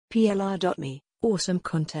PLR.me, awesome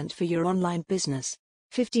content for your online business.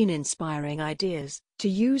 15 inspiring ideas to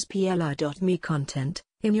use PLR.me content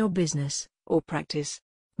in your business or practice.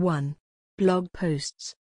 1. Blog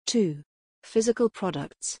posts. 2. Physical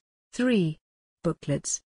products. 3.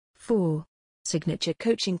 Booklets. 4. Signature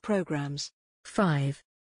coaching programs. 5.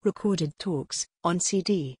 Recorded talks on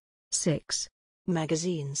CD. 6.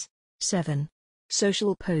 Magazines. 7.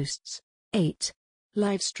 Social posts. 8.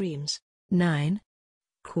 Live streams. 9.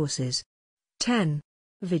 Courses. 10.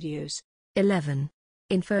 Videos. 11.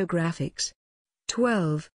 Infographics.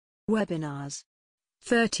 12. Webinars.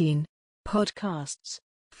 13. Podcasts.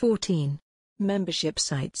 14. Membership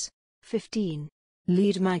sites. 15.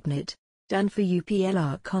 Lead magnet. Done for you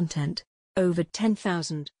PLR content. Over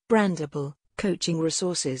 10,000 brandable coaching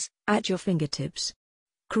resources at your fingertips.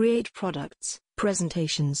 Create products,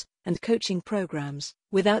 presentations, and coaching programs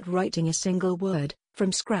without writing a single word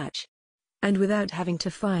from scratch. And without having to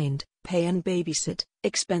find, pay and babysit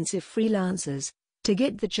expensive freelancers to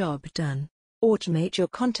get the job done. Automate your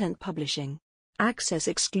content publishing. Access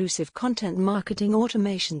exclusive content marketing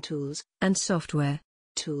automation tools and software.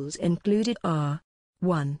 Tools included are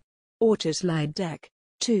 1. Autoslide Deck.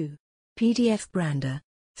 2. PDF Brander.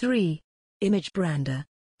 3. Image Brander.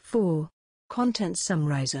 4. Content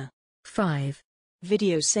Summarizer. 5.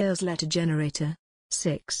 Video Sales Letter Generator.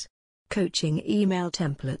 6. Coaching Email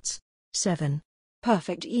Templates. 7.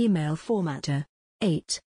 Perfect Email Formatter.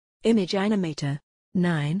 8. Image Animator.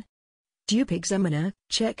 9. Dupe Examiner,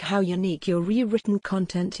 check how unique your rewritten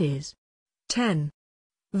content is. 10.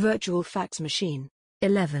 Virtual Fax Machine.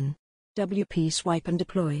 11. WP Swipe and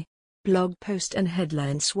Deploy. Blog Post and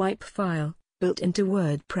Headline Swipe File, built into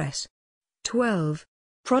WordPress. 12.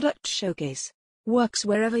 Product Showcase. Works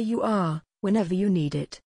wherever you are, whenever you need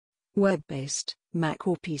it. Web-based, Mac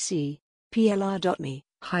or PC. PLR.me,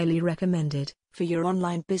 highly recommended for your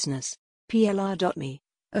online business. PLR.me,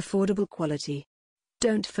 affordable quality.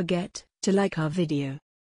 Don't forget to like our video.